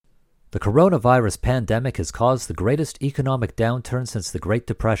The coronavirus pandemic has caused the greatest economic downturn since the Great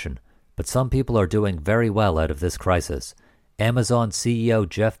Depression, but some people are doing very well out of this crisis. Amazon CEO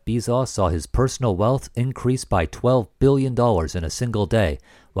Jeff Bezos saw his personal wealth increase by $12 billion in a single day,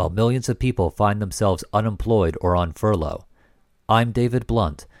 while millions of people find themselves unemployed or on furlough. I'm David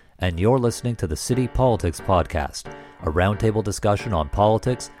Blunt, and you're listening to the City Politics Podcast, a roundtable discussion on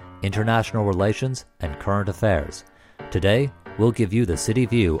politics, international relations, and current affairs. Today, we'll give you the city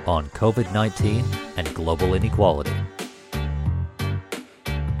view on COVID-19 and global inequality.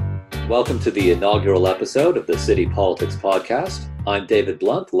 Welcome to the inaugural episode of the City Politics Podcast. I'm David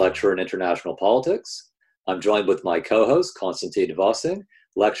Blunt, lecturer in international politics. I'm joined with my co-host, Konstantin Vossing,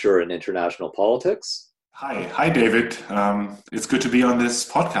 lecturer in international politics. Hi, David. It's good to be on this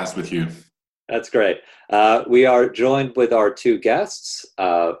podcast with you. That's great. We are joined with our two guests,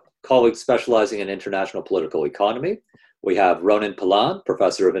 colleagues specializing in international political economy. We have Ronan Palan,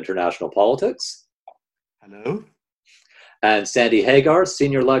 professor of international politics. Hello. And Sandy Hagar,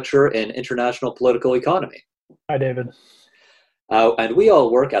 senior lecturer in international political economy. Hi, David. And we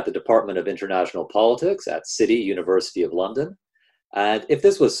all work at the Department of International Politics at City University of London. And if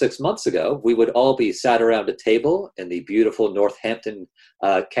this was 6 months ago, we would all be sat around a table in the beautiful Northampton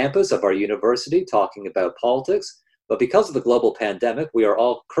campus of our university talking about politics. But because of the global pandemic, we are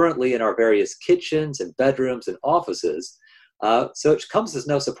all currently in our various kitchens and bedrooms and offices. So it comes as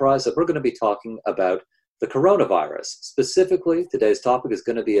no surprise that we're going to be talking about the coronavirus. Specifically, today's topic is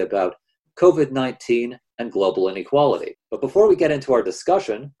going to be about COVID-19 and global inequality. But before we get into our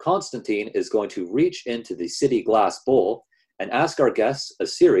discussion, Konstantin is going to reach into the city glass bowl and ask our guests a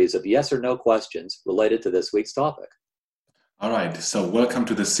series of yes or no questions related to this week's topic. All right, so welcome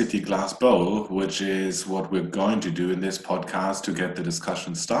to the City Glass Bowl, which is what we're going to do in this podcast to get the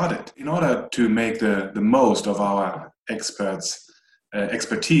discussion started. In order to make the most of our expertise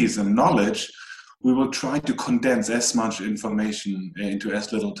and knowledge, we will try to condense as much information into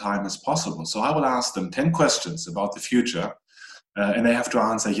as little time as possible. So I will ask them 10 questions about the future, and they have to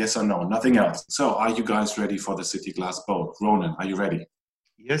answer yes or no, nothing else. So are you guys ready for the City Glass Bowl? Ronan, are you ready?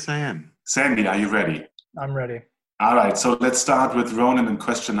 Yes, I am. Sandy, are you ready? I'm ready. All right, so let's start with Ronan and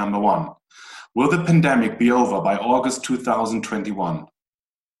question number 1. Will the pandemic be over by August 2021?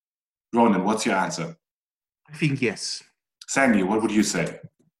 Ronan, what's your answer? I think yes. Sandy, what would you say?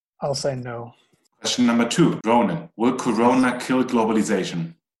 I'll say no. Question number 2. Ronan, will Corona kill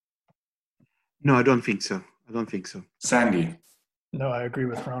globalization? No, I don't think so. Sandy? No, I agree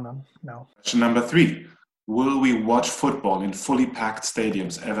with Ronan. No. Question number 3. Will we watch football in fully packed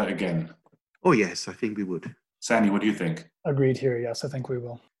stadiums ever again? Oh, yes, I think we would. Sandy, what do you think? Agreed here. Yes, I think we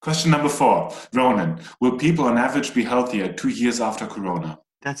will. Question number 4. Ronan, will people on average be healthier 2 years after Corona?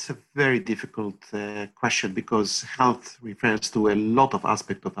 That's a very difficult question because health refers to a lot of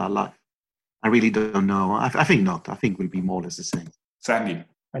aspects of our life. I really don't know. I think not. I think we'll be more or less the same. Sandy?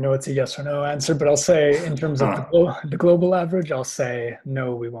 I know it's a yes or no answer, but I'll say in terms of the global average, I'll say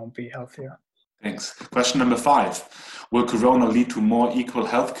no, we won't be healthier. Thanks. Question number 5. Will Corona lead to more equal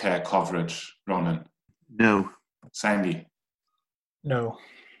healthcare coverage, Ronan? No. Sandy? No.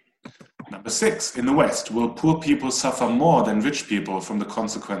 Number 6. In the West, will poor people suffer more than rich people from the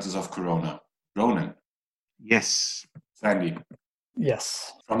consequences of Corona? Ronan? Yes. Sandy?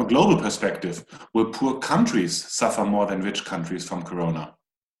 Yes. From a global perspective, will poor countries suffer more than rich countries from Corona?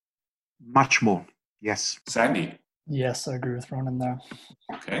 Much more. Yes. Sandy? Yes, I agree with Ronan there.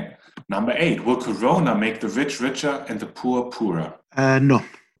 Okay. Number 8. Will Corona make the rich richer and the poor poorer? No.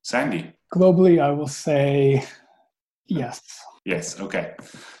 Sandy? Globally, I will say yes. Yes, okay.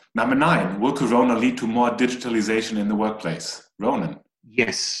 Number 9. Will Corona lead to more digitalization in the workplace? Ronan?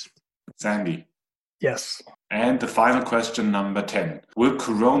 Yes. Sandy? Yes. And the final question, number 10. Will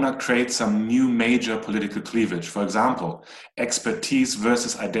Corona create some new major political cleavage? For example, expertise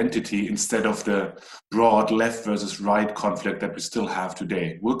versus identity instead of the broad left versus right conflict that we still have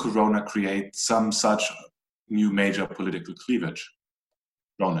today. Will Corona create some such new major political cleavage?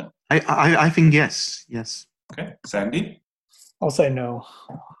 Ronan? I think yes. Yes. Okay. Sandy? I'll say no.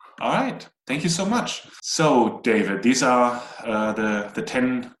 All right. Thank you so much. So, David, these are the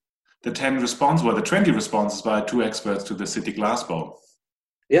 20 responses by 2 experts to the City Glass Bowl.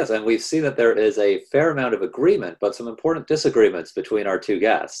 Yes, and we see that there is a fair amount of agreement, but some important disagreements between our two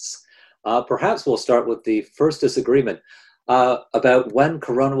guests. Perhaps we'll start with the first disagreement about when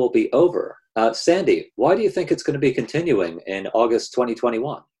Corona will be over. Sandy, why do you think it's going to be continuing in August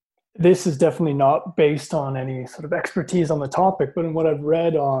 2021? This is definitely not based on any sort of expertise on the topic, but in what I've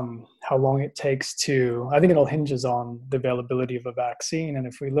read on how long it takes I think it all hinges on the availability of a vaccine. And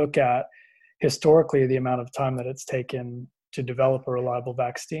if we look at historically the amount of time that it's taken to develop a reliable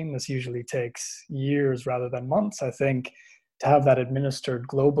vaccine. This usually takes years rather than months. I think to have that administered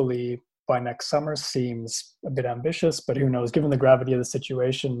globally by next summer seems a bit ambitious, but who knows? Given the gravity of the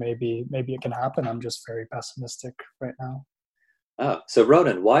situation, maybe it can happen. I'm just very pessimistic right now. So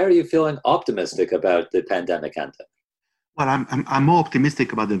Ronan, why are you feeling optimistic about the pandemic ending? Well, I'm more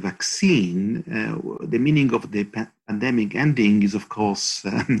optimistic about the vaccine. The meaning of the pandemic ending is, of course,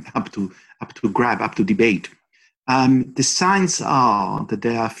 up to debate. The signs are that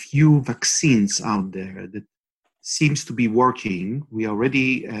there are few vaccines out there that seems to be working. We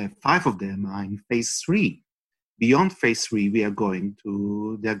already 5 of them are in phase 3. Beyond phase 3, they are going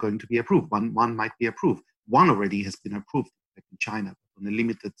to be approved. One might be approved. One already has been approved, like in China, on a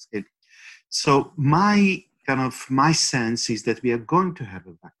limited scale. So my sense is that we are going to have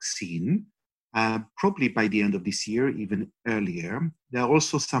a vaccine, probably by the end of this year, even earlier. There are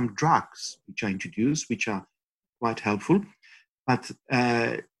also some drugs which are introduced, which are quite helpful. But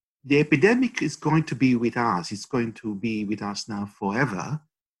the epidemic is going to be with us. It's going to be with us now forever.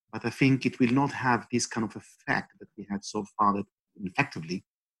 But I think it will not have this kind of effect that we had so far that effectively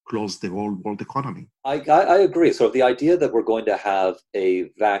closed the whole world economy. I agree. So the idea that we're going to have a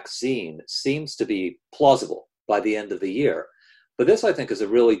vaccine seems to be plausible by the end of the year. But this, I think, is a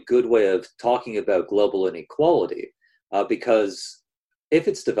really good way of talking about global inequality, because if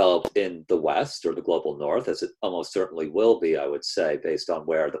it's developed in the West or the global North, as it almost certainly will be, I would say, based on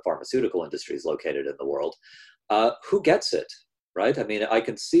where the pharmaceutical industry is located in the world, who gets it, right? I mean, I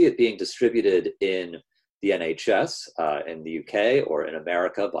can see it being distributed in the NHS in the UK or in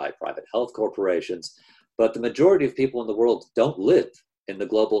America by private health corporations, but the majority of people in the world don't live in the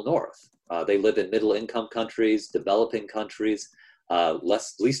global North. They live in middle-income countries, developing countries,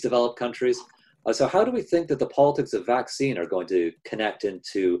 least developed countries. So how do we think that the politics of vaccine are going to connect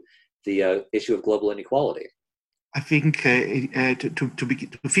into the issue of global inequality? I think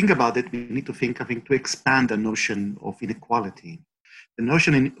to think about it, we need to to expand the notion of inequality. The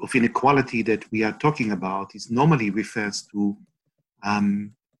notion of inequality that we are talking about is normally refers to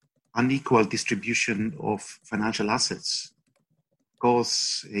unequal distribution of financial assets. Of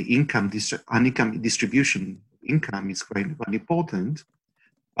course, unequal distribution of income is quite important.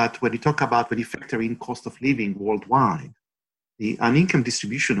 But when you factor in cost of living worldwide, the unequal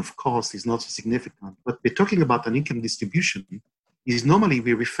distribution, of course, is not so significant. But we're talking about unequal distribution is normally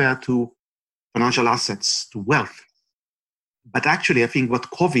we refer to financial assets, to wealth. But actually, I think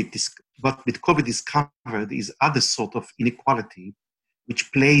what with COVID discovered is other sort of inequality,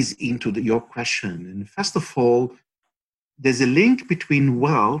 which plays into your question. And first of all, there's a link between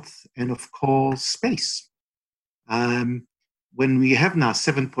wealth and, of course, space. When we have now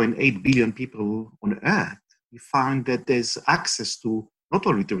 7.8 billion people on Earth, we find that there's access to not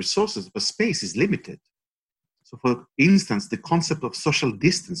only the resources, but space is limited. So for instance, the concept of social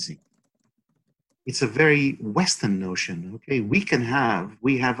distancing, it's a very Western notion, okay? We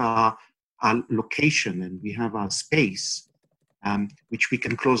have our location and we have our space, which we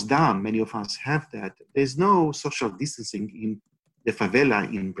can close down. Many of us have that. There's no social distancing in the favela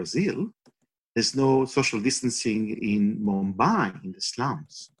in Brazil. There's no social distancing in Mumbai, in the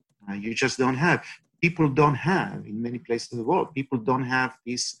slums. You just don't have. People don't have, in many places in the world, people don't have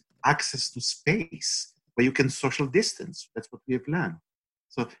this access to space where you can social distance. That's what we have learned.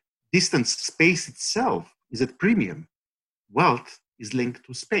 So distance, space itself is at premium. Wealth is linked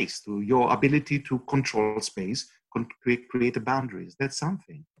to space, to your ability to control space, create the boundaries. That's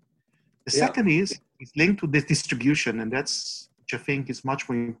something. The second is linked to the distribution, and that's, which I think is much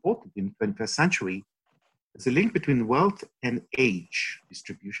more important in the 21st century. There's a link between wealth and age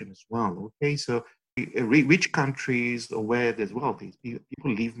distribution as well. Okay, so rich countries or where there's wealth,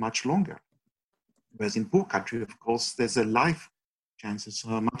 people live much longer. Whereas in poor countries, of course, there's a life chances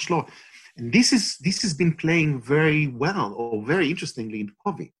are much lower. And this has been playing very well or very interestingly in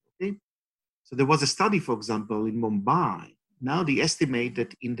COVID. Okay, so there was a study, for example, in Mumbai. Now they estimate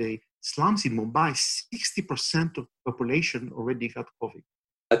that in the slums in Mumbai, 60% of the population already got COVID.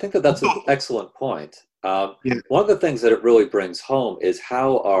 I think that's an excellent point. One of the things that it really brings home is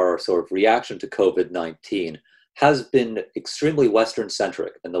how our sort of reaction to COVID-19 has been extremely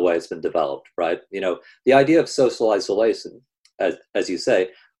Western-centric in the way it's been developed, right? You know, the idea of social isolation, as you say,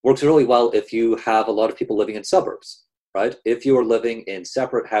 works really well if you have a lot of people living in suburbs, right? If you are living in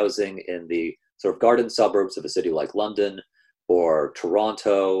separate housing in the sort of garden suburbs of a city like London or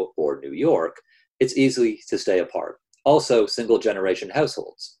Toronto or New York, it's easy to stay apart. Also, single-generation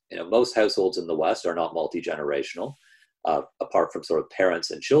households. You know, most households in the West are not multi-generational. Apart from sort of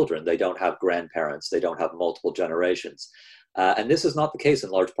parents and children, they don't have grandparents. They don't have multiple generations. And this is not the case in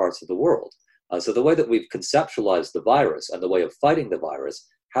large parts of the world. So the way that we've conceptualized the virus and the way of fighting the virus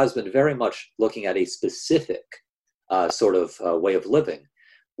has been very much looking at a specific sort of way of living,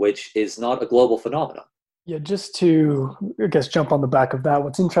 which is not a global phenomenon. Yeah, just to, I guess, jump on the back of that,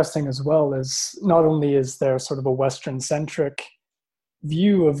 what's interesting as well is not only is there sort of a Western-centric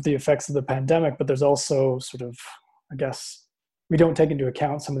view of the effects of the pandemic, but there's also sort of, I guess, we don't take into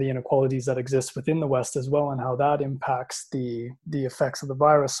account some of the inequalities that exist within the West as well and how that impacts the effects of the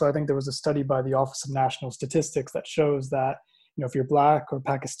virus. So I think there was a study by the Office of National Statistics that shows that, you know, if you're Black or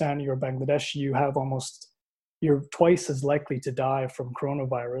Pakistani or Bangladeshi, you're twice as likely to die from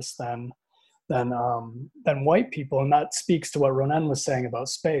coronavirus than white people. And that speaks to what Ronan was saying about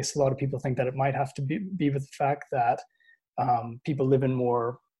space. A lot of people think that it might have to be with the fact that people live in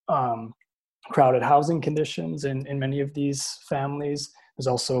more crowded housing conditions in many of these families. There's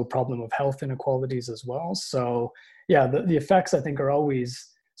also a problem of health inequalities as well. So yeah, the effects I think are always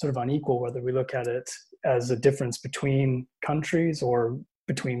sort of unequal, whether we look at it as a difference between countries or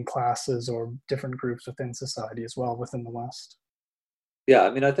between classes or different groups within society as well within the West. Yeah,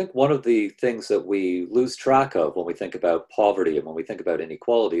 I mean, I think one of the things that we lose track of when we think about poverty and when we think about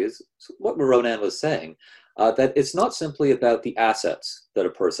inequality is what Ronan was saying, that it's not simply about the assets that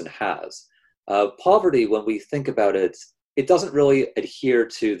a person has. Poverty, when we think about it, it doesn't really adhere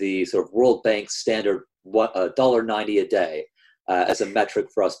to the sort of World Bank standard $1.90 a day as a metric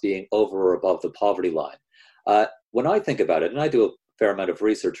for us being over or above the poverty line. When I think about it, and I do a fair amount of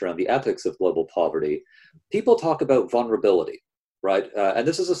research around the ethics of global poverty, people talk about vulnerability, right? And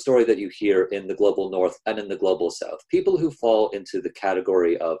this is a story that you hear in the global north and in the global south. People who fall into the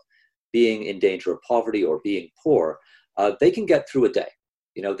category of being in danger of poverty or being poor, they can get through a day.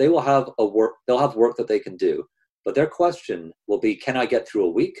 You know, they'll have work that they can do, but their question will be, can I get through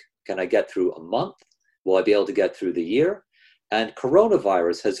a week? Can I get through a month? Will I be able to get through the year? And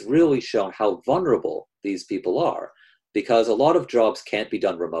coronavirus has really shown how vulnerable these people are, because a lot of jobs can't be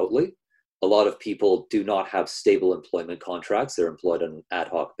done remotely. A lot of people do not have stable employment contracts. They're employed on an ad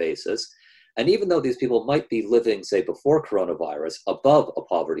hoc basis. And even though these people might be living, say, before coronavirus, above a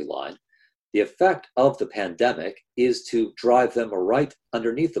poverty line, the effect of the pandemic is to drive them right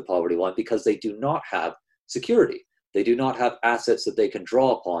underneath the poverty line because they do not have security. They do not have assets that they can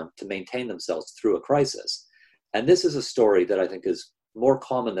draw upon to maintain themselves through a crisis. And this is a story that I think is more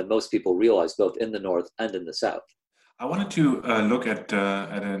common than most people realize, both in the North and in the South. I wanted to look at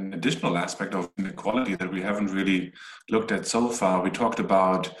an additional aspect of inequality that we haven't really looked at so far. We talked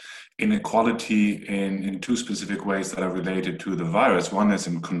about inequality in two specific ways that are related to the virus. One is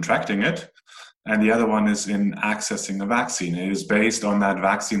in contracting it, and the other one is in accessing a vaccine. It is based on that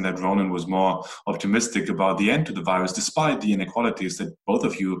vaccine that Ronan was more optimistic about the end to the virus, despite the inequalities that both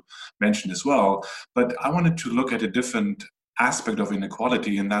of you mentioned as well. But I wanted to look at a different aspect of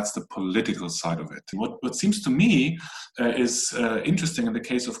inequality, and that's the political side of it. What seems to me is interesting in the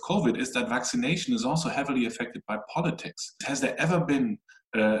case of COVID is that vaccination is also heavily affected by politics. Has there ever been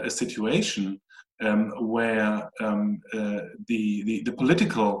a situation where the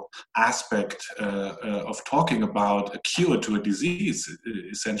political aspect of talking about a cure to a disease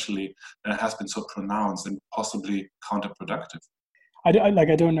essentially has been so pronounced and possibly counterproductive? I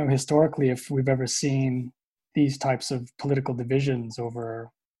don't know historically if we've ever seen these types of political divisions over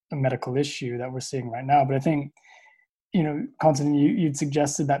a medical issue that we're seeing right now. But I think, you know, Constantine, you'd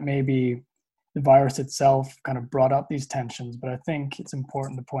suggested that maybe the virus itself kind of brought up these tensions, but I think it's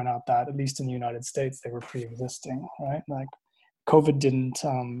important to point out that, at least in the United States, they were pre-existing, right? Like COVID didn't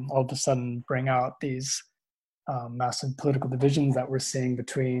all of a sudden bring out these massive political divisions that we're seeing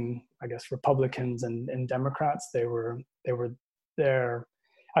between, I guess, Republicans and Democrats. They were there.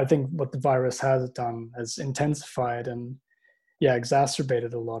 I think what the virus has done has intensified and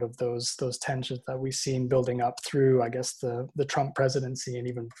exacerbated a lot of those tensions that we've seen building up through, I guess, the Trump presidency and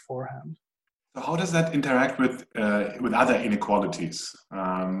even beforehand. So how does that interact with other inequalities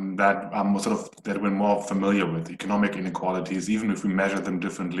that we're more familiar with, economic inequalities? Even if we measure them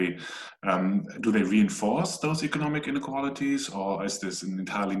differently, do they reinforce those economic inequalities, or is this an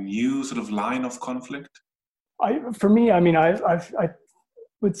entirely new sort of line of conflict? For me, I mean, I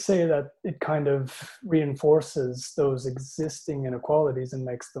would say that it kind of reinforces those existing inequalities and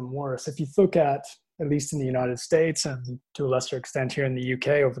makes them worse. If you look at least in the United States and to a lesser extent here in the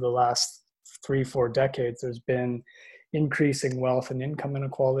UK, over the last 3-4 decades, there's been increasing wealth and income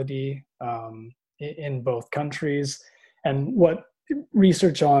inequality in both countries. And what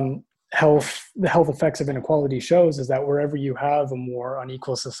research on the health effects of inequality shows is that wherever you have a more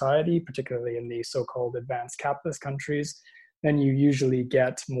unequal society, particularly in the so-called advanced capitalist countries, then you usually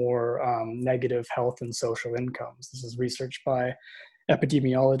get more negative health and social incomes. This is research by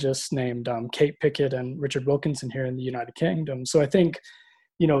epidemiologists named Kate Pickett and Richard Wilkinson here in the United Kingdom. So I think,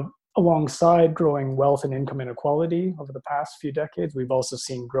 alongside growing wealth and income inequality over the past few decades, we've also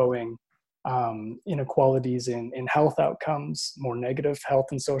seen growing inequalities in health outcomes, more negative health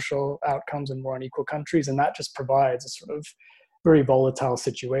and social outcomes in more unequal countries. And that just provides a sort of very volatile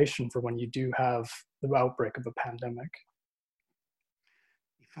situation for when you do have the outbreak of a pandemic.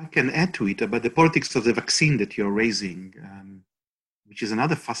 If I can add to it about the politics of the vaccine that you're raising, which is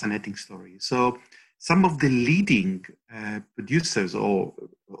another fascinating story. So some of the leading producers of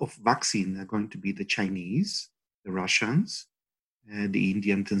vaccine are going to be the Chinese, the Russians, the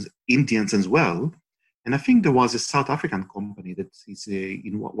Indians as well. And I think there was a South African company that is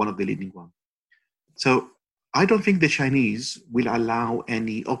in one of the leading ones. So I don't think the Chinese will allow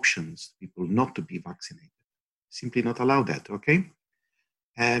any options, people not to be vaccinated. Simply not allow that, okay?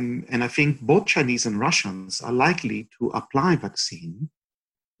 And I think both Chinese and Russians are likely to apply vaccine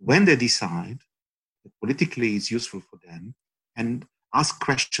when they decide that politically it's useful for them, and ask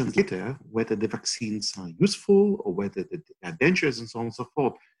questions later whether the vaccines are useful or whether they are dangerous and so on and so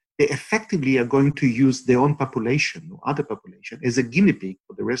forth. They effectively are going to use their own population or other population as a guinea pig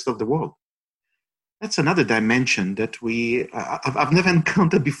for the rest of the world. That's another dimension that I've never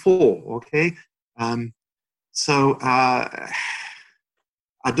encountered before, okay? So I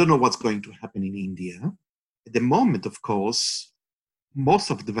don't know what's going to happen in India. At the moment, of course,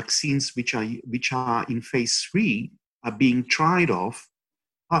 most of the vaccines which are in phase 3 are being tried off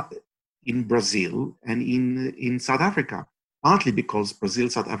in Brazil and in South Africa, partly because Brazil,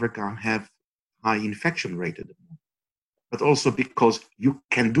 South Africa have high infection rate at the moment, but also because you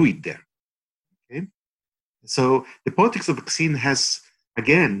can do it there. Okay, so the politics of vaccine has,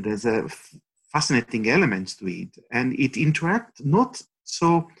 again, there's a fascinating elements to it, and it interacts not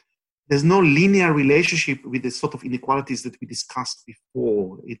so. There's no linear relationship with the sort of inequalities that we discussed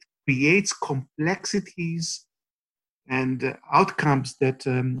before. It creates complexities and outcomes that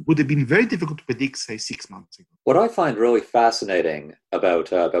would have been very difficult to predict, say, 6 months ago. What I find really fascinating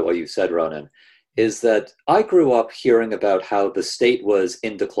about what you said, Ronan, is that I grew up hearing about how the state was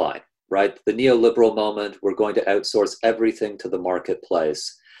in decline, right? The neoliberal moment, we're going to outsource everything to the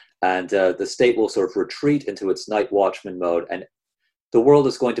marketplace, and the state will sort of retreat into its night watchman mode, and the world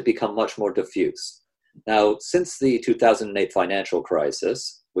is going to become much more diffuse. Now, since the 2008 financial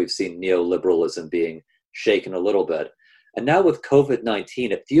crisis, we've seen neoliberalism being shaken a little bit. And now with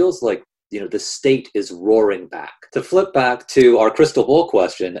COVID-19, it feels like the state is roaring back. To flip back to our crystal ball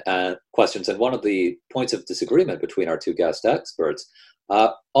questions, and one of the points of disagreement between our two guest experts,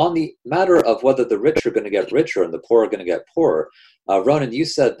 on the matter of whether the rich are going to get richer and the poor are going to get poorer, Ronan, you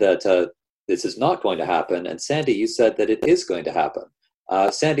said that this is not going to happen, and Sandy, you said that it is going to happen.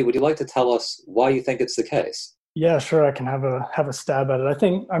 Sandy, would you like to tell us why you think it's the case? Yeah, sure. I can have a stab at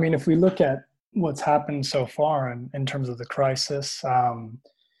it. I mean, if we look at what's happened so far in terms of the crisis,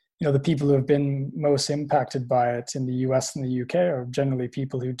 the people who have been most impacted by it in the US and the UK are generally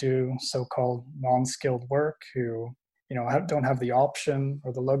people who do so-called non-skilled work, who don't have the option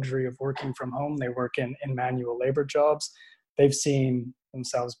or the luxury of working from home. They work in manual labor jobs. They've seen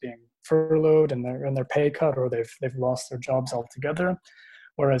themselves being furloughed and their pay cut, or they've lost their jobs altogether.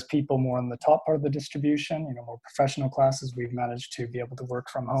 Whereas people more on the top part of the distribution, more professional classes, we've managed to be able to work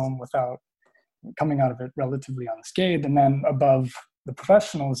from home without coming out of it relatively unscathed. And then above the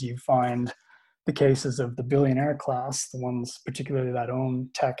professionals, you find the cases of the billionaire class, the ones particularly that own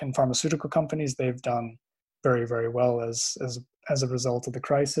tech and pharmaceutical companies. They've done very, very well as a result of the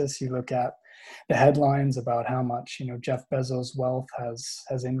crisis. You look at the headlines about how much Jeff Bezos' wealth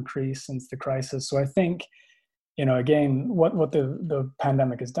has increased since the crisis. So I think again, what the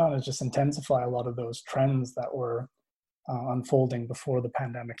pandemic has done is just intensify a lot of those trends that were unfolding before the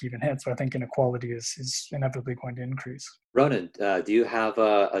pandemic even hit. So I think inequality is inevitably going to increase. Ronan, do you have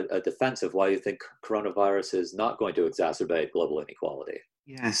a defense of why you think coronavirus is not going to exacerbate global inequality?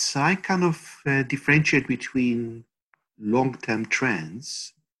 Yes, I kind of differentiate between long-term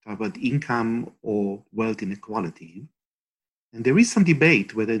trends about income or wealth inequality. And there is some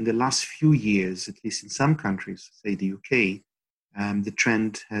debate whether in the last few years, at least in some countries, say the UK, the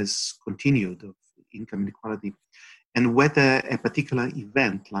trend has continued of income inequality, and whether a particular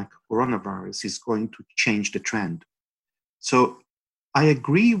event like coronavirus is going to change the trend. So I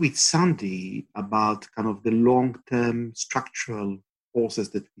agree with Sandy about kind of the long-term structural forces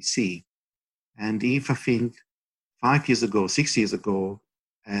that we see. And if I think 5 years ago, 6 years ago,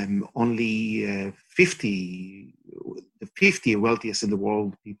 only the 50 wealthiest in the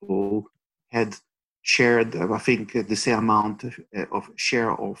world people had shared, I think, the same amount of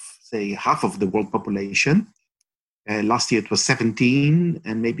share of, say, half of the world population. Last year it was 17,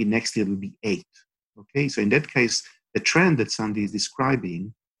 and maybe next year it will be 8. Okay, so in that case, the trend that Sandy is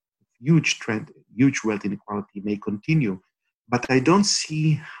describing, huge trend, huge wealth inequality may continue. But I don't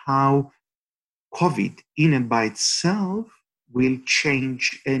see how COVID in and by itself will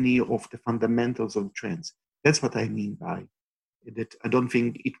change any of the fundamentals of trends. That's what I mean by that. I don't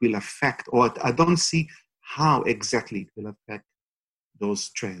think it will affect, or I don't see how exactly it will affect those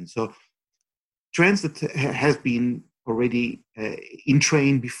trends. So trends that have been already in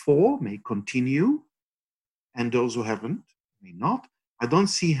train before may continue, and those who haven't may not. I don't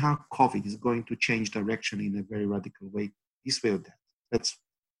see how COVID is going to change direction in a very radical way, this way or that.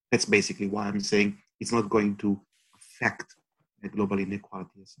 That's basically why I'm saying it's not going to affect global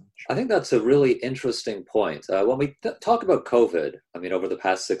inequality as such. I think that's a really interesting point. When we talk about COVID, I mean, over the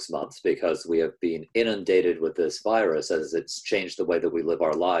past 6 months, because we have been inundated with this virus as it's changed the way that we live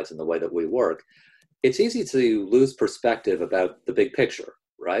our lives and the way that we work, it's easy to lose perspective about the big picture,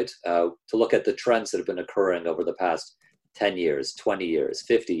 right? To look at the trends that have been occurring over the past 10 years, 20 years,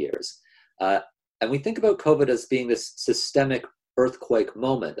 50 years. And we think about COVID as being this systemic earthquake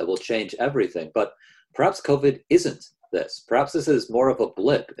moment that will change everything. But perhaps COVID isn't this. Perhaps this is more of a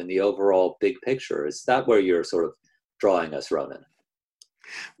blip in the overall big picture. Is that where you're sort of drawing us, Ronan?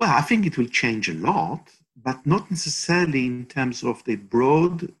 Well, I think it will change a lot, but not necessarily in terms of the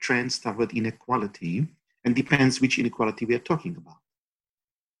broad trends toward inequality, and depends which inequality we are talking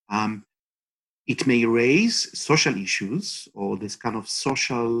about. It may raise social issues or this kind of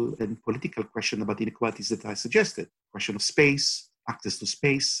social and political question about inequalities that I suggested. Question of space, access to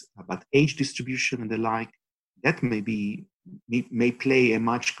space, about age distribution and the like. That may play a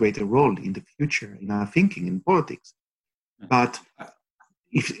much greater role in the future in our thinking in politics. But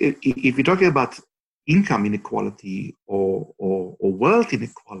if we're talking about income inequality or wealth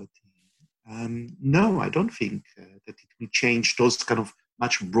inequality, no, I don't think that it will change those kind of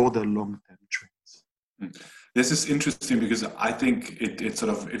much broader long-term trends. This is interesting because I think it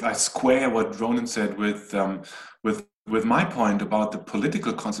sort of, if I square what Ronan said with my point about the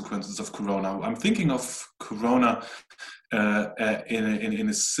political consequences of Corona, I'm thinking of Corona in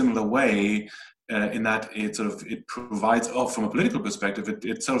a similar way. In that it provides, from a political perspective,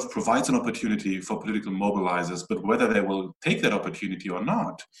 it sort of provides an opportunity for political mobilizers, but whether they will take that opportunity or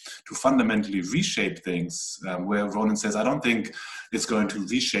not to fundamentally reshape things, where Ronan says, I don't think it's going to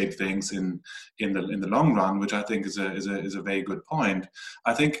reshape things in the long run, which I think is a very good point.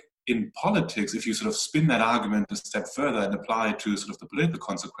 I think in politics, if you sort of spin that argument a step further and apply it to sort of the political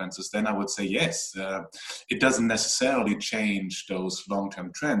consequences, then I would say, yes, it doesn't necessarily change those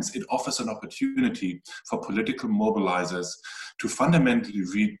long-term trends. It offers an opportunity for political mobilizers to fundamentally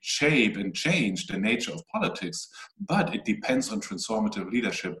reshape and change the nature of politics, but it depends on transformative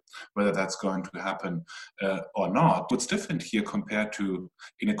leadership, whether that's going to happen or not. What's different here compared to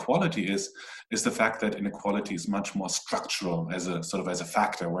inequality is the fact that inequality is much more structural as a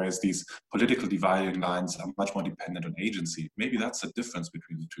factor, whereas these political dividing lines are much more dependent on agency. Maybe that's the difference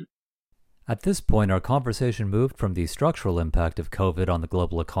between the two. At this point, our conversation moved from the structural impact of COVID on the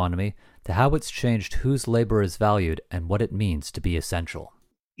global economy to how it's changed whose labor is valued and what it means to be essential.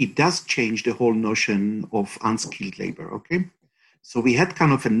 It does change the whole notion of unskilled labor, okay? So we had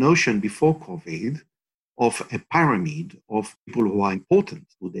kind of a notion before COVID of a pyramid of people who are important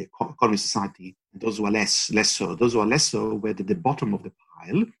to the economy, society, and those who are less so. Those who are less so were at the bottom of the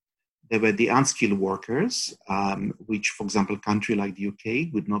pile. There were the unskilled workers, which, for example, a country like the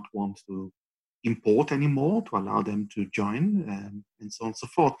UK would not want to import anymore to allow them to join, and so on and so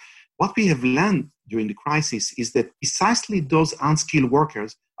forth. What we have learned during the crisis is that precisely those unskilled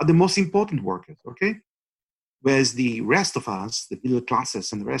workers are the most important workers, okay? Whereas the rest of us, the middle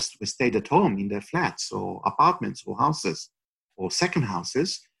classes and the rest, we stayed at home in their flats or apartments or houses or second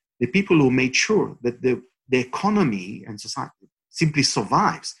houses, the people who made sure that the economy and society simply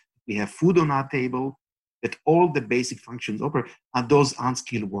survives. We have food on our table, that all the basic functions operate, are those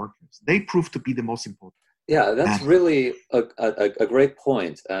unskilled workers. They prove to be the most important. Yeah, that's really a great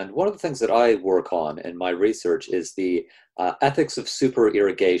point. And one of the things that I work on in my research is the ethics of super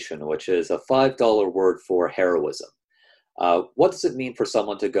irrigation, which is a $5 word for heroism. What does it mean for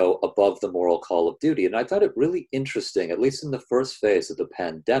someone to go above the moral call of duty? And I found it really interesting, at least in the first phase of the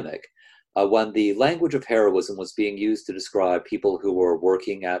pandemic, when the language of heroism was being used to describe people who were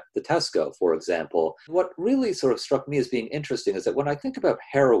working at the Tesco, for example. What really sort of struck me as being interesting is that when I think about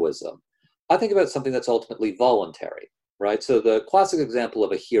heroism, I think about something that's ultimately voluntary, right? So the classic example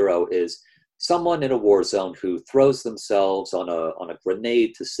of a hero is someone in a war zone who throws themselves on a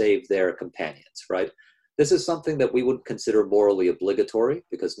grenade to save their companions, right? This is something that we wouldn't consider morally obligatory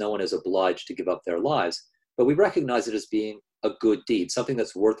because no one is obliged to give up their lives, but we recognize it as being a good deed, something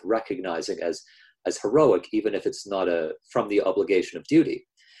that's worth recognizing as heroic, even if it's not from the obligation of duty.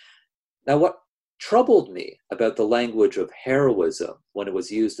 Now, what troubled me about the language of heroism when it was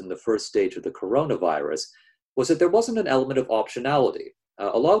used in the first stage of the coronavirus was that there wasn't an element of optionality.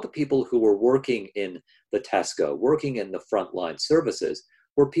 A lot of the people who were working in the Tesco, working in the frontline services,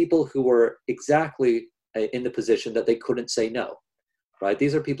 were people who were exactly in the position that they couldn't say no, right?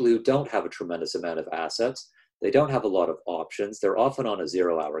 These are people who don't have a tremendous amount of assets. They don't have a lot of options. They're often on a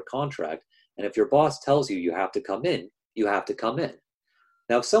 0-hour contract. And if your boss tells you you have to come in, you have to come in.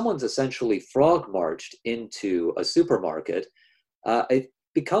 Now, if someone's essentially frog marched into a supermarket, it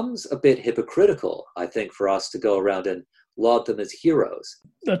becomes a bit hypocritical, I think, for us to go around and laud them as heroes.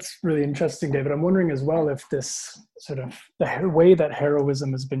 That's really interesting, David. I'm wondering as well if this sort of the way that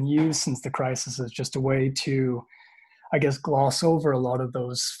heroism has been used since the crisis is just a way to, I guess, gloss over a lot of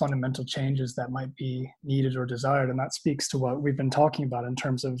those fundamental changes that might be needed or desired. And that speaks to what we've been talking about in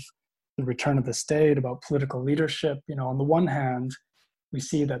terms of the return of the state, about political leadership. You know, on the one hand, we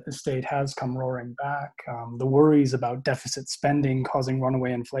see that the state has come roaring back. The worries about deficit spending causing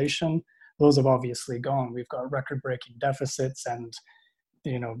runaway inflation, those have obviously gone. We've got record-breaking deficits, and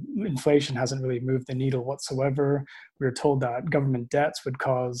inflation hasn't really moved the needle whatsoever. We were told that government debts would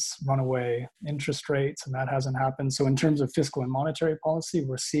cause runaway interest rates, and that hasn't happened. So in terms of fiscal and monetary policy,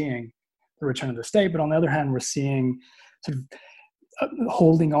 we're seeing the return of the state. But on the other hand, we're seeing sort of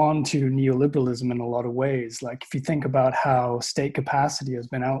holding on to neoliberalism in a lot of ways. Like if you think about how state capacity has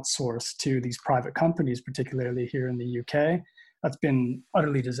been outsourced to these private companies, particularly here in the UK, that's been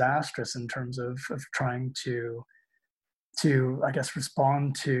utterly disastrous in terms of trying to I guess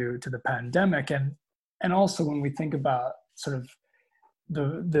respond to the pandemic. And also when we think about sort of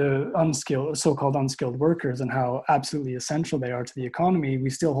the unskilled, so-called unskilled workers and how absolutely essential they are to the economy, we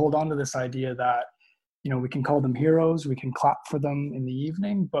still hold on to this idea that we can call them heroes, we can clap for them in the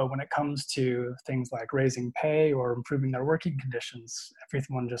evening, but when it comes to things like raising pay or improving their working conditions,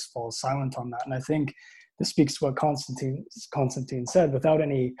 everyone just falls silent on that. And I think this speaks to what Constantine said. Without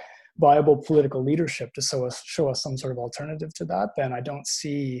any viable political leadership to show us some sort of alternative to that, then I don't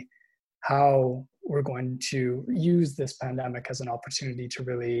see how we're going to use this pandemic as an opportunity to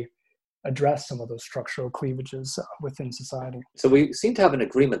really address some of those structural cleavages within society. So we seem to have an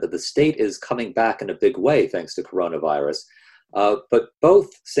agreement that the state is coming back in a big way thanks to coronavirus. But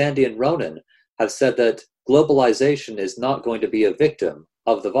both Sandy and Ronan have said that globalization is not going to be a victim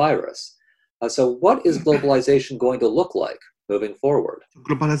of the virus. So what is globalization going to look like moving forward?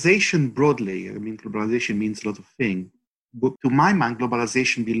 Globalization broadly, globalization means a lot of things. But to my mind,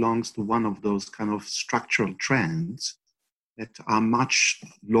 globalization belongs to one of those kind of structural trends that are much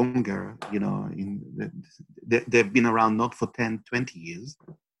longer, they've been around not for 10, 20 years.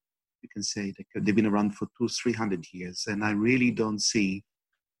 You can say they've been around for 200-300 years. And I really don't see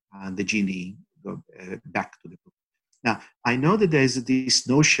the genie go back to the book. Now, I know that there's this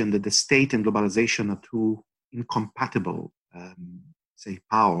notion that the state and globalization are two incompatible,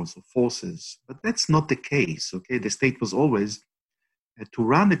 powers or forces, but that's not the case, okay? The state was always, to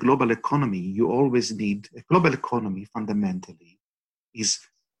run a global economy, you always need, a global economy fundamentally is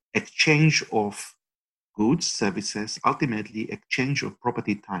exchange of goods, services, ultimately exchange of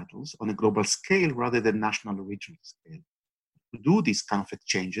property titles on a global scale rather than national or regional scale. To do these kind of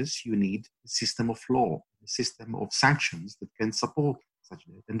exchanges, you need a system of law, a system of sanctions that can support such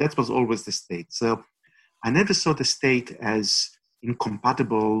that. And that was always the state. So I never saw the state as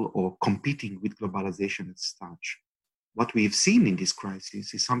incompatible or competing with globalization as such. What we have seen in this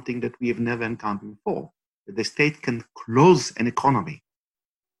crisis is something that we have never encountered before. That the state can close an economy.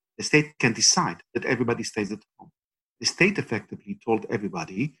 The state can decide that everybody stays at home. The state effectively told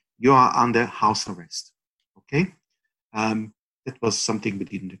everybody, you are under house arrest, okay? That was something we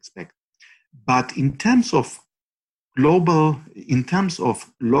didn't expect. But in terms of long-term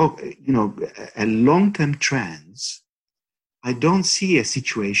trends, I don't see a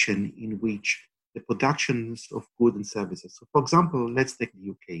situation in which the productions of goods and services. So for example, let's take the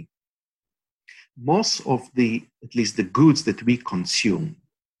UK. Most of at least the goods that we consume,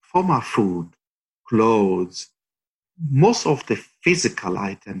 from our food, clothes, most of the physical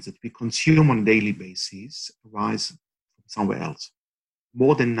items that we consume on a daily basis arise from somewhere else,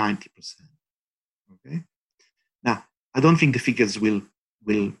 more than 90%. Okay. Now, I don't think the figures will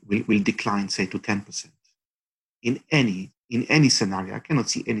decline, say, to 10%. In any scenario, I cannot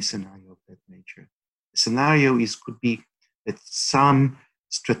see any scenario of that nature. The scenario could be that some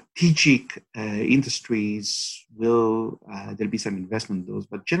strategic industries there'll be some investment in those,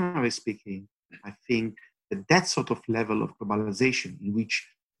 but generally speaking, I think that sort of level of globalization in which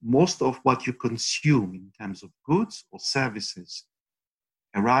most of what you consume in terms of goods or services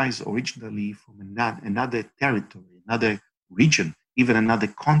arise originally from another territory, another region, even another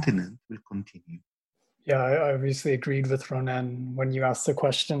continent will continue. Yeah, I obviously agreed with Ronan when you asked the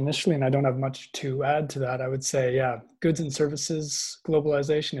question initially, and I don't have much to add to that. I would say, yeah, goods and services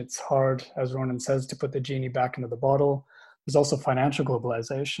globalization, it's hard, as Ronan says, to put the genie back into the bottle. There's also financial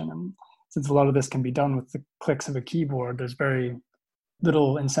globalization. And since a lot of this can be done with the clicks of a keyboard, there's very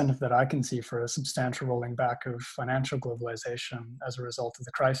little incentive that I can see for a substantial rolling back of financial globalization as a result of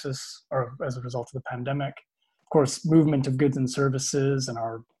the crisis or as a result of the pandemic. Of course, movement of goods and services and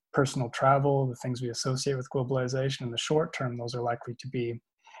our personal travel, the things we associate with globalization in the short term, those are likely to be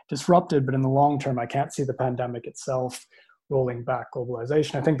disrupted. But in the long term, I can't see the pandemic itself rolling back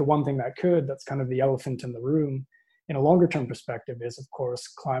globalization. I think the one thing that could, that's kind of the elephant in the room in a longer term perspective, is of course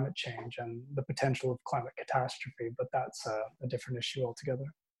climate change and the potential of climate catastrophe, but that's a different issue altogether.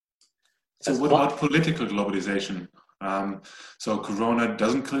 So what about political globalization? So Corona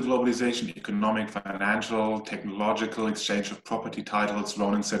doesn't kill globalization, economic, financial, technological, exchange of property titles.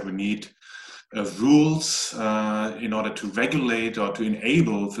 Ronan said we need rules in order to regulate or to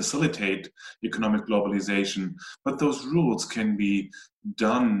enable, facilitate economic globalization. But those rules can be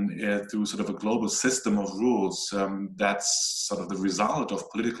done through sort of a global system of rules. That's sort of the result of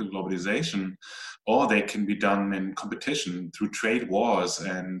political globalization. Or they can be done in competition through trade wars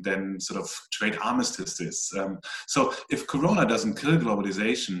and then sort of trade armistices. So if Corona doesn't kill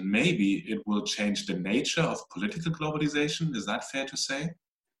globalization, maybe it will change the nature of political globalization. Is that fair to say?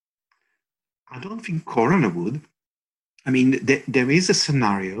 I don't think Corona would. I mean, there is a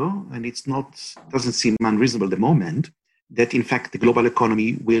scenario, and doesn't seem unreasonable at the moment, that in fact the global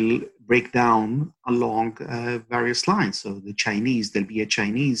economy will break down along various lines. So there'll be a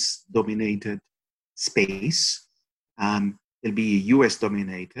Chinese-dominated space. There'll be a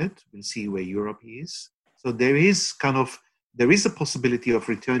US-dominated. We'll see where Europe is. So there is a possibility of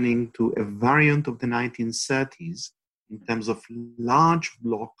returning to a variant of the 1930s in terms of large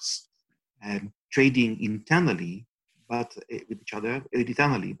blocks trading internally, but with each other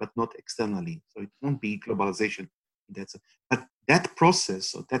internally, but not externally. So it won't be globalization. But that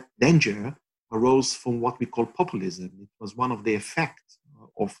process or that danger arose from what we call populism. It was one of the effects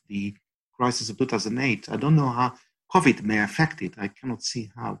of the crisis of 2008. I don't know how COVID may affect it. I cannot see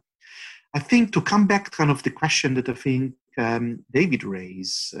how. I think to come back to kind of the question that I think David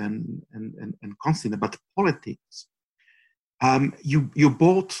raised and Constantine about politics, you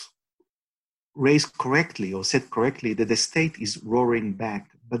both raised correctly or said correctly that the state is roaring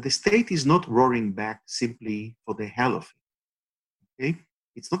back, but the state is not roaring back simply for the hell of it. Okay,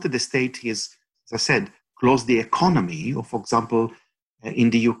 it's not that the state is, as I said, closed the economy, or for example, in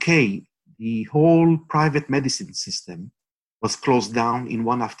the UK, the whole private medicine system was closed down in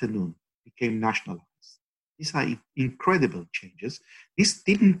one afternoon, became nationalized. These are incredible changes. This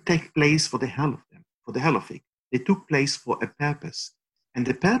didn't take place for the hell of it. They took place for a purpose. And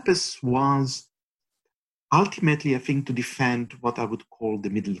the purpose was ultimately, I think, to defend what I would call the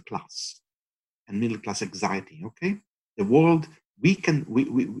middle class and middle class anxiety. Okay, the world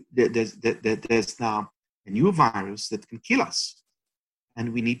there's now a new virus that can kill us,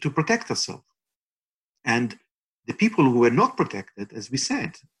 and we need to protect ourselves. And the people who were not protected, as we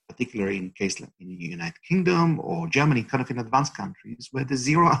said, particularly in case like in the United Kingdom or Germany, kind of in advanced countries, were the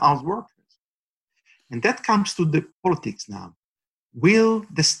zero-hour workers. And that comes to the politics now. Will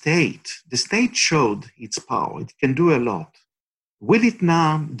the state showed its power, it can do a lot. Will it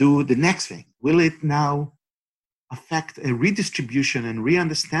now do the next thing? Will it now affect a redistribution and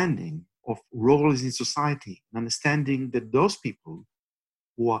re-understanding of roles in society, and understanding that those people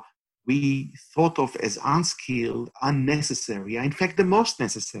who we thought of as unskilled, unnecessary, are in fact the most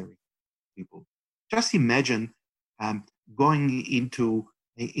necessary people? Just imagine going into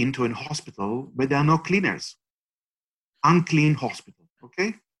a hospital where there are no cleaners. Unclean hospital,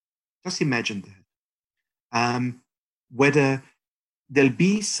 okay? Just imagine that. Whether there'll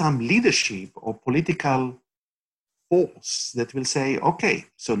be some leadership or political force that will say, okay,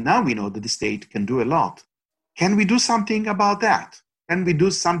 so now we know that the state can do a lot. Can we do something about that? Can we do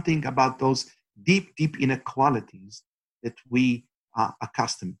something about those deep, deep inequalities that we are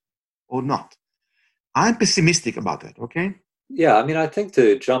accustomed or not? I'm pessimistic about that, okay? Yeah, I mean, I think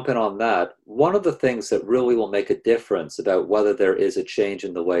to jump in on that, one of the things that really will make a difference about whether there is a change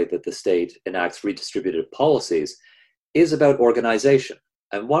in the way that the state enacts redistributive policies is about organization.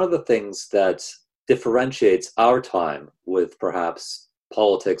 And one of the things that differentiates our time with perhaps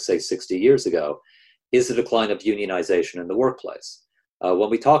politics, say 60 years ago, is the decline of unionization in the workplace. When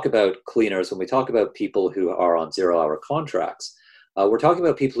we talk about cleaners, when we talk about people who are on zero-hour contracts, We're talking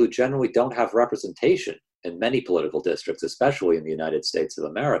about people who generally don't have representation in many political districts, especially in the United States of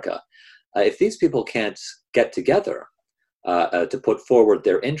America. If these people can't get together to put forward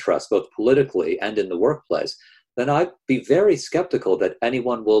their interests, both politically and in the workplace, then I'd be very skeptical that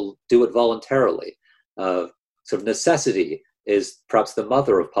anyone will do it voluntarily. Sort of necessity is perhaps the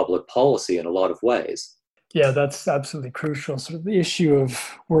mother of public policy in a lot of ways. Yeah, that's absolutely crucial. Sort of the issue of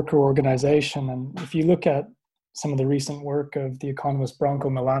worker organization. And if you look at some of the recent work of the economist Branko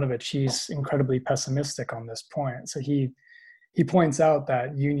Milanovic, he's incredibly pessimistic on this point. So he points out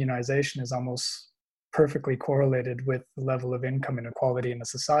that unionization is almost perfectly correlated with the level of income inequality in a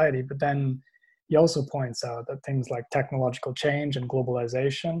society. But then he also points out that things like technological change and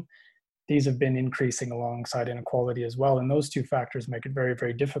globalization, these have been increasing alongside inequality as well. And those two factors make it very,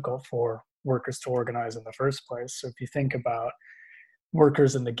 very difficult for workers to organize in the first place. So if you think about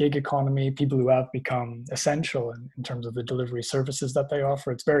workers in the gig economy, people who have become essential in terms of the delivery services that they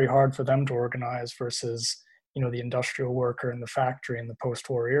offer, it's very hard for them to organize versus, the industrial worker in the factory in the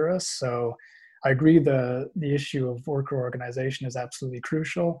post-war era. So I agree the issue of worker organization is absolutely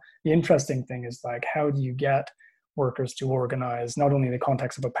crucial. The interesting thing is, like, how do you get workers to organize, not only in the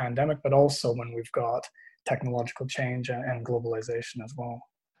context of a pandemic, but also when we've got technological change and globalization as well?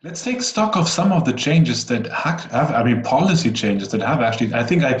 Let's take stock of some of the changes that policy changes that have actually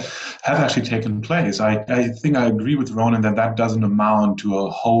taken place. I think I agree with Ronan that doesn't amount to a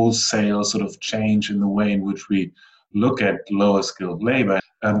wholesale sort of change in the way in which we look at lower skilled labor.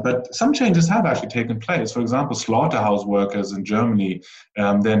 But some changes have actually taken place. For example, slaughterhouse workers in Germany,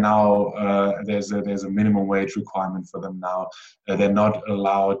 they're now, there's a minimum wage requirement for them now. They're not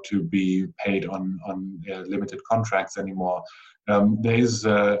allowed to be paid on limited contracts anymore. There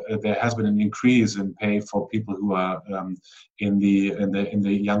has been an increase in pay for people who are in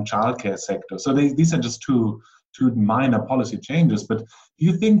the young childcare sector. So these are just two minor policy changes. But do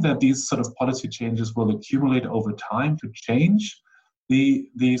you think that these sort of policy changes will accumulate over time to change the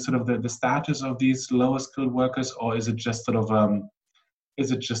status of these lower skilled workers, or is it just sort of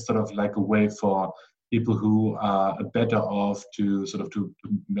like a way for people who are better off to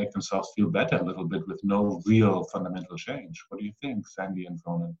make themselves feel better a little bit with no real fundamental change? What do you think, Sandy and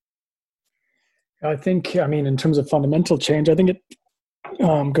Ronan? I think, in terms of fundamental change, I think it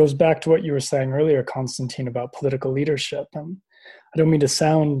goes back to what you were saying earlier, Konstantin, about political leadership. And I don't mean to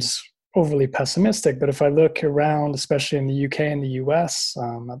sound overly pessimistic, but if I look around, especially in the UK and the US,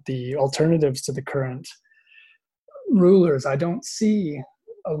 at the alternatives to the current rulers, I don't see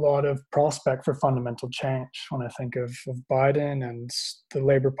a lot of prospect for fundamental change when I think of Biden and the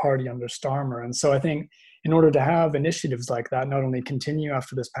Labour Party under Starmer. And so I think in order to have initiatives like that, not only continue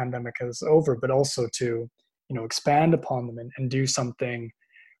after this pandemic is over, but also to expand upon them and do something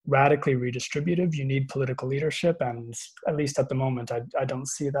radically redistributive, you need political leadership. And at least at the moment, I don't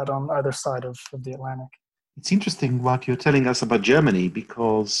see that on either side of the Atlantic. It's interesting what you're telling us about Germany,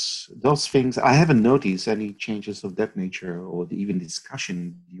 because those things, I haven't noticed any changes of that nature or even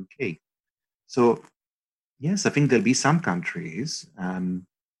discussion in the UK. So yes, I think there'll be some countries,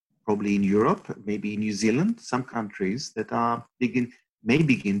 probably in Europe, maybe in New Zealand, some countries that may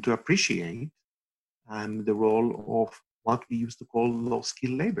begin to appreciate the role of what we used to call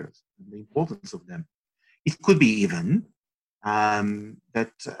low-skilled laborers and the importance of them. It could be even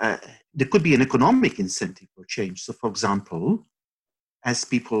that there could be an economic incentive for change. So, for example, as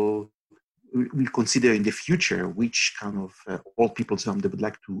people will consider in the future which kind of old people's home they would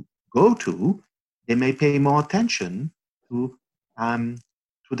like to go to, they may pay more attention to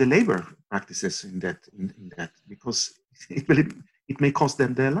the labor practices in that because it may cost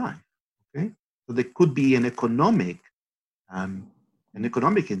them their life. Okay, so there could be an economic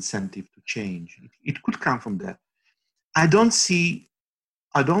incentive to change. It could come from that. I don't see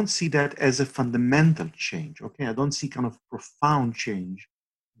that as a fundamental change. Okay, I don't see kind of profound change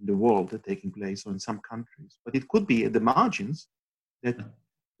in the world that taking place or in some countries, but it could be at the margins that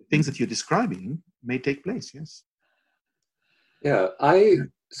the things that you're describing may take place. Yes. Yeah, I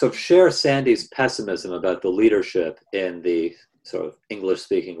sort of share Sandy's pessimism about the leadership in the sort of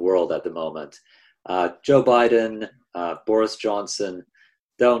English-speaking world at the moment. Joe Biden, Boris Johnson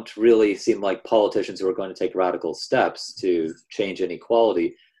don't really seem like politicians who are going to take radical steps to change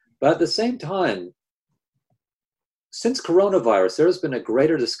inequality. But at the same time, since coronavirus, there has been a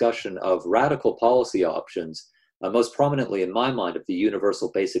greater discussion of radical policy options, most prominently in my mind of the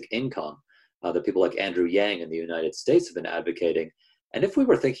universal basic income that people like Andrew Yang in the United States have been advocating. And if we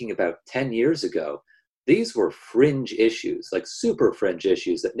were thinking about 10 years ago, these were fringe issues, like super fringe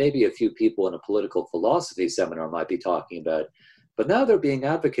issues that maybe a few people in a political philosophy seminar might be talking about. but now they're being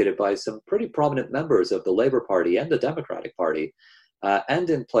advocated by some pretty prominent members of the Labour Party and the Democratic Party, and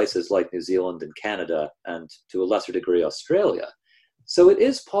in places like New Zealand and Canada, and to a lesser degree, Australia. So it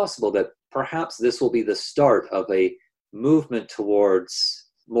is possible that perhaps this will be the start of a movement towards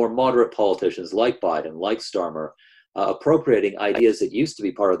more moderate politicians like Biden, like Starmer, appropriating ideas that used to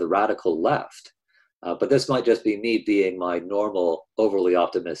be part of the radical left. But this might just be me being my normal, overly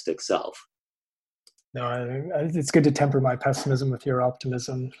optimistic self. No, it's good to temper my pessimism with your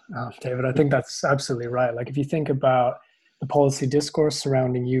optimism, David. I think that's absolutely right. Like if you think about the policy discourse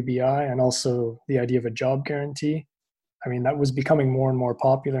surrounding UBI and also the idea of a job guarantee, I mean, that was becoming more and more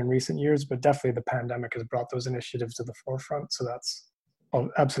popular in recent years, but definitely the pandemic has brought those initiatives to the forefront. So that's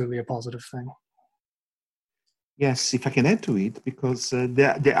absolutely a positive thing. Yes, if I can add to it, because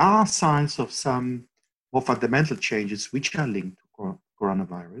there are signs of some more fundamental changes which are linked to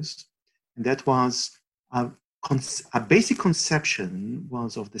coronavirus. And that was a basic conception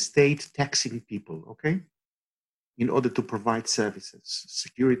was of the state taxing people, okay, in order to provide services,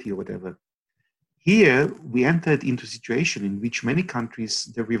 security or whatever. Here, we entered into a situation in which many countries,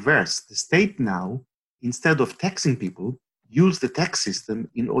 the reverse. The state now, instead of taxing people, use the tax system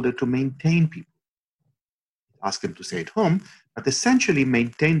in order to maintain people. Ask them to stay at home, but essentially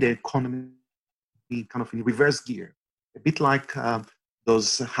maintain the economy kind of in reverse gear. A bit like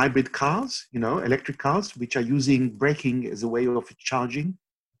those hybrid cars, electric cars, which are using braking as a way of charging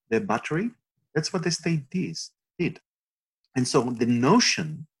their battery. That's what the state did. And so the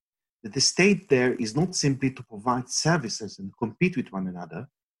notion that the state there is not simply to provide services and compete with one another,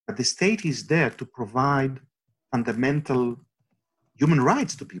 but the state is there to provide fundamental human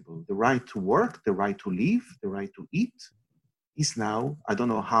rights to people, the right to work, the right to live, the right to eat, is now, I don't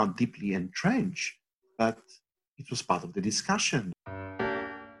know how deeply entrenched, but it was part of the discussion.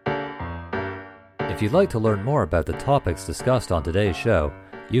 If you'd like to learn more about the topics discussed on today's show,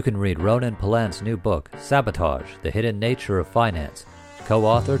 you can read Ronan Pallant's new book, Sabotage, The Hidden Nature of Finance,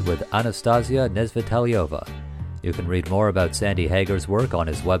 co-authored with Anastasia Nesvitalyova. You can read more about Sandy Hager's work on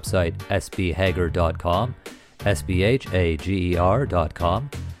his website, sbhager.com, sbhager.com.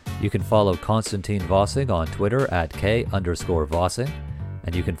 You can follow Konstantin Vossing on Twitter at @K_Vossing,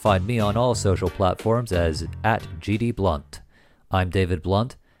 and you can find me on all social platforms as @GDBlunt. I'm David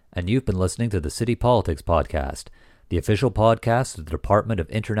Blunt, and you've been listening to the City Politics Podcast, the official podcast of the Department of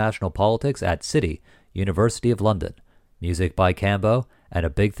International Politics at City, University of London. Music by Cambo, and a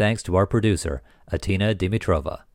big thanks to our producer, Atina Dimitrova.